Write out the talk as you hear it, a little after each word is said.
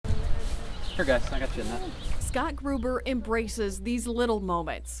Here, guys, I got you in that. Scott Gruber embraces these little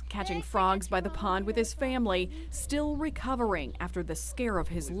moments, catching frogs by the pond with his family, still recovering after the scare of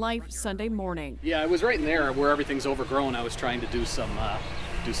his life Sunday morning. Yeah, I was right in there where everything's overgrown. I was trying to do some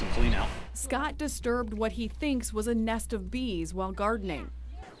clean out. Scott disturbed what he thinks was a nest of bees while gardening.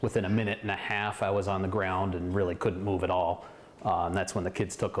 Within a minute and a half, I was on the ground and really couldn't move at all. And that's when the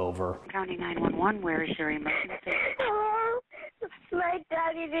kids took over. County 911, where is your emergency? Oh, my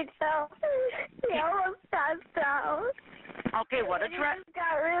daddy did so. He almost passed out. Okay, what address? He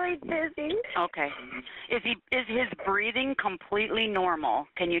got really dizzy. Okay. Is his breathing completely normal?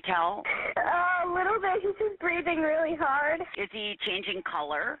 Can you tell? A little bit. He's just breathing really hard. Is he changing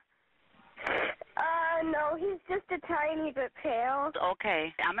color? No, he's just a tiny bit pale.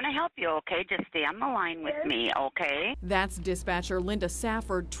 Okay, I'm going to help you, okay? Just stay on the line with me, okay? That's dispatcher Linda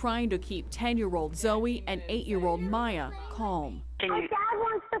Safford trying to keep 10-year-old Zoe and 8-year-old Maya calm. My dad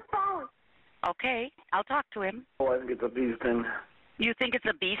wants the phone. Okay, I'll talk to him. Oh, I think it's a bee sting. You think it's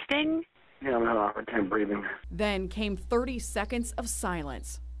a bee sting? Yeah, I'm having a hard time breathing. Then came 30 seconds of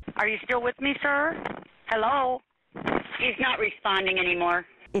silence. Are you still with me, sir? Hello? He's not responding anymore.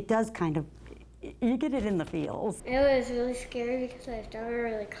 It does kind of, you get it in the feels. It was really scary because I've never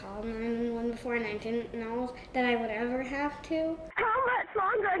really called 911 before, and I didn't know that I would ever have to. How much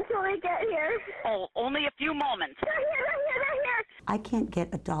longer until we get here? Oh, only a few moments. They're here. I can't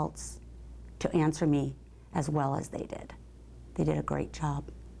get adults to answer me as well as they did. They did a great job.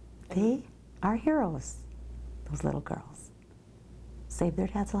 They are heroes, those little girls. Saved their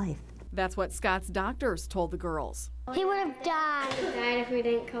dad's life. That's what Scott's doctors told the girls. He would have died. If we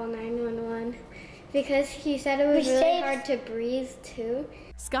didn't call 911 because he said it was really hard to breathe too.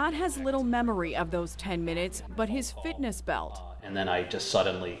 Scott has little memory of those 10 minutes, but his fitness belt And then I just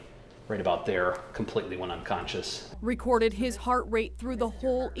suddenly, right about there, completely went unconscious. recorded his heart rate through the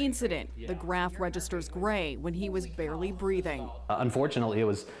whole incident. The graph registers gray when he was barely breathing. Unfortunately, it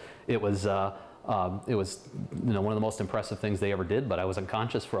was one of the most impressive things they ever did, but I was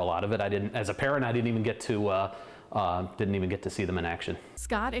unconscious for a lot of it. As a parent, I didn't even get to see them in action.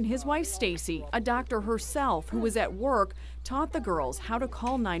 Scott and his wife Stacy, a doctor herself who was at work, taught the girls how to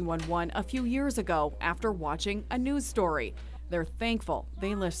call 911 a few years ago after watching a news story. They're thankful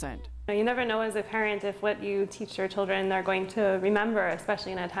they listened. You never know as a parent if what you teach your children they're going to remember,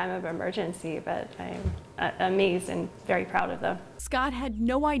 especially in a time of emergency, but I'm amazed and very proud of them. Scott had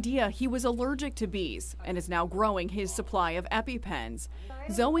no idea he was allergic to bees and is now growing his supply of EpiPens.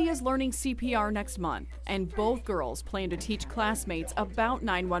 Zoe is learning CPR next month, and both girls plan to teach classmates about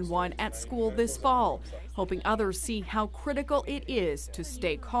 911 at school this fall, hoping others see how critical it is to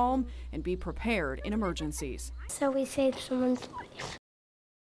stay calm and be prepared in emergencies. So we saved someone's life.